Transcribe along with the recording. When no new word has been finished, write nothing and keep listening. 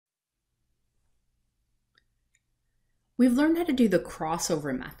We've learned how to do the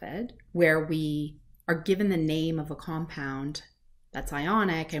crossover method, where we are given the name of a compound that's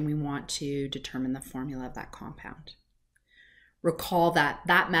ionic and we want to determine the formula of that compound. Recall that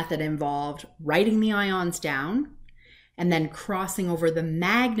that method involved writing the ions down and then crossing over the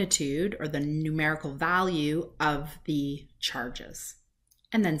magnitude or the numerical value of the charges,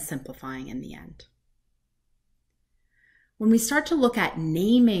 and then simplifying in the end. When we start to look at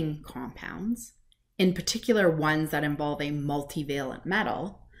naming compounds, in particular ones that involve a multivalent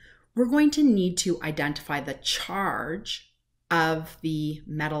metal, we're going to need to identify the charge of the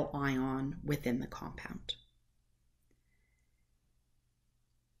metal ion within the compound.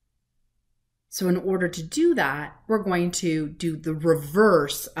 So in order to do that, we're going to do the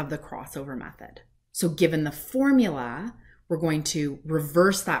reverse of the crossover method. So given the formula, we're going to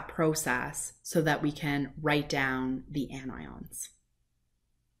reverse that process so that we can write down the anions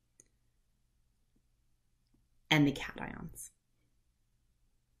and the cations.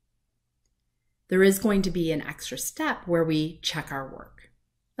 There is going to be an extra step where we check our work.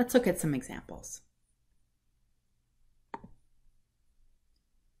 Let's look at some examples.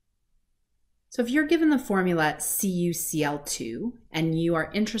 So if you're given the formula CuCl2 and you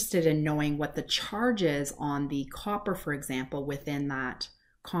are interested in knowing what the charge is on the copper, for example, within that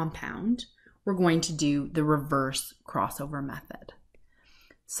compound, we're going to do the reverse crossover method.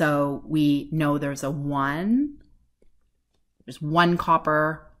 So we know there's one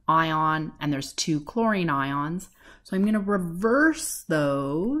copper ion and there's 2 chlorine ions. So I'm going to reverse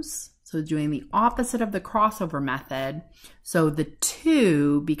those. So doing the opposite of the crossover method. So the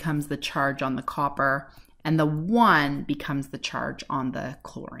 2 becomes the charge on the copper and the 1 becomes the charge on the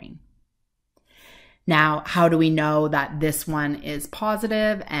chlorine. Now, how do we know that this one is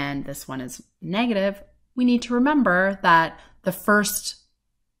positive and this one is negative? We need to remember that the first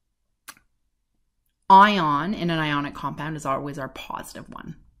ion in an ionic compound is always our positive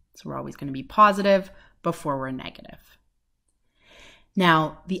one. So we're always going to be positive before we're negative.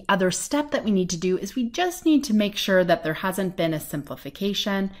 Now, the other step that we need to do is we just need to make sure that there hasn't been a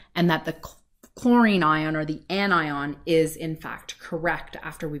simplification and that the chlorine ion or the anion is in fact correct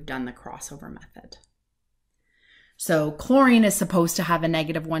after we've done the crossover method. So chlorine is supposed to have a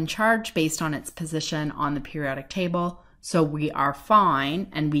 -1 charge based on its position on the periodic table. So we are fine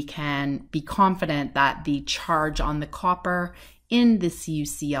and we can be confident that the charge on the copper in the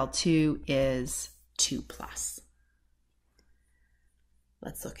CuCl2 is 2+.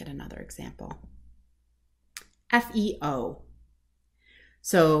 Let's look at another example. FeO.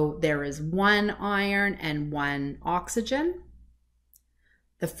 So there is 1 iron and 1 oxygen.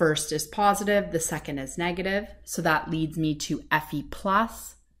 The first is positive, the second is negative. So that leads me to Fe+,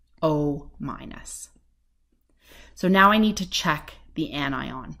 O-. So now I need to check the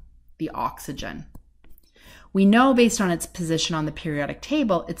anion, the oxygen. We know based on its position on the periodic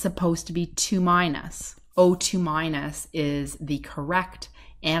table, it's supposed to be 2-. O2- is the correct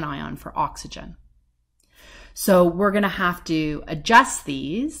anion for oxygen. So we're going to have to adjust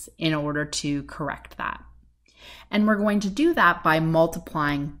these in order to correct that. And we're going to do that by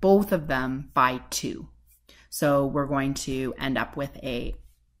multiplying both of them by 2. So we're going to end up with a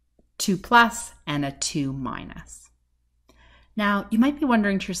 2+ and a 2-. Now, you might be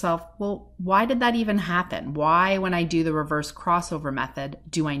wondering to yourself, well, why did that even happen? Why, when I do the reverse crossover method,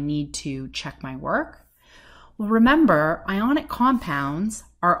 do I need to check my work? Well, remember, ionic compounds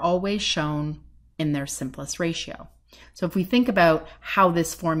are always shown in their simplest ratio. So if we think about how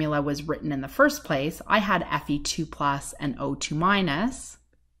this formula was written in the first place, I had Fe2+ and O2-.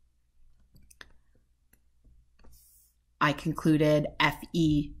 I concluded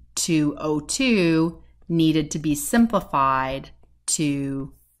Fe2O2 needed to be simplified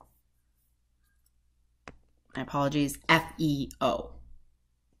to, my apologies, FeO.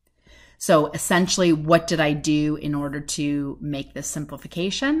 So essentially, what did I do in order to make this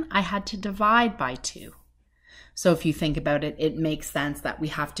simplification? I had to divide by 2. So if you think about it, it makes sense that we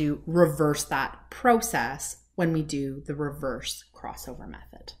have to reverse that process when we do the reverse crossover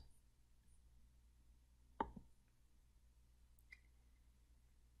method.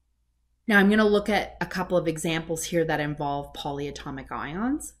 Now I'm going to look at a couple of examples here that involve polyatomic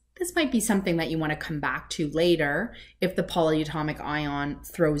ions. This might be something that you want to come back to later if the polyatomic ion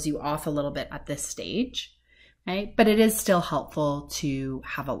throws you off a little bit at this stage, right? But it is still helpful to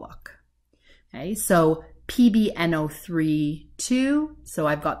have a look. Okay, so PbNO3, 2. So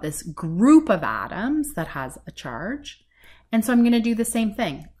I've got this group of atoms that has a charge. And so I'm going to do the same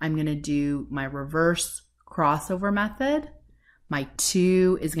thing. I'm going to do my reverse crossover method. My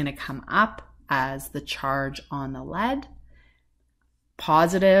 2 is going to come up as the charge on the lead.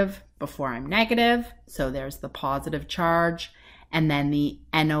 Positive before I'm negative, so there's the positive charge, and then the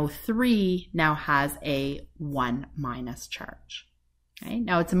NO3 now has a 1 minus charge. Okay?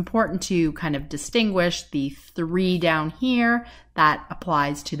 Now it's important to kind of distinguish the 3 down here. That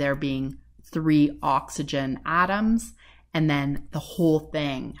applies to there being 3 oxygen atoms, and then the whole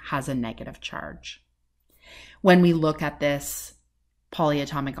thing has a negative charge. When we look at this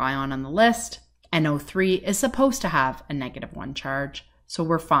polyatomic ion on the list, NO3 is supposed to have a -1 charge, so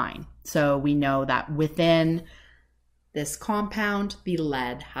we're fine. So we know that within this compound, the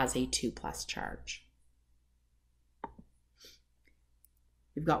lead has a 2+ charge.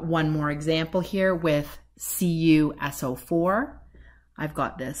 We've got one more example here with CuSO4. I've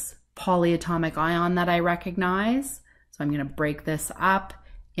got this polyatomic ion that I recognize. So I'm going to break this up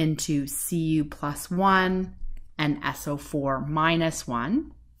into Cu+1 and SO4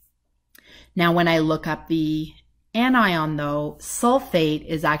 -1. Now when I look up the anion though, sulfate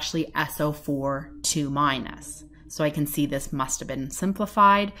is actually SO4 2-. So I can see this must have been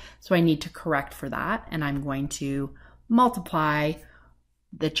simplified. So I need to correct for that. And I'm going to multiply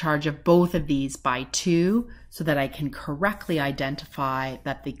the charge of both of these by 2 so that I can correctly identify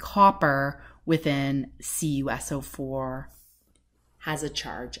that the copper within CuSO4 has a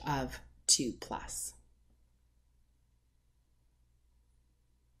charge of 2+.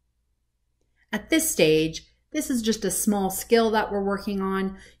 At this stage, this is just a small skill that we're working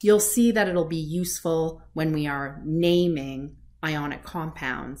on. You'll see that it'll be useful when we are naming ionic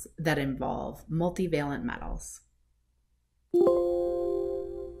compounds that involve multivalent metals.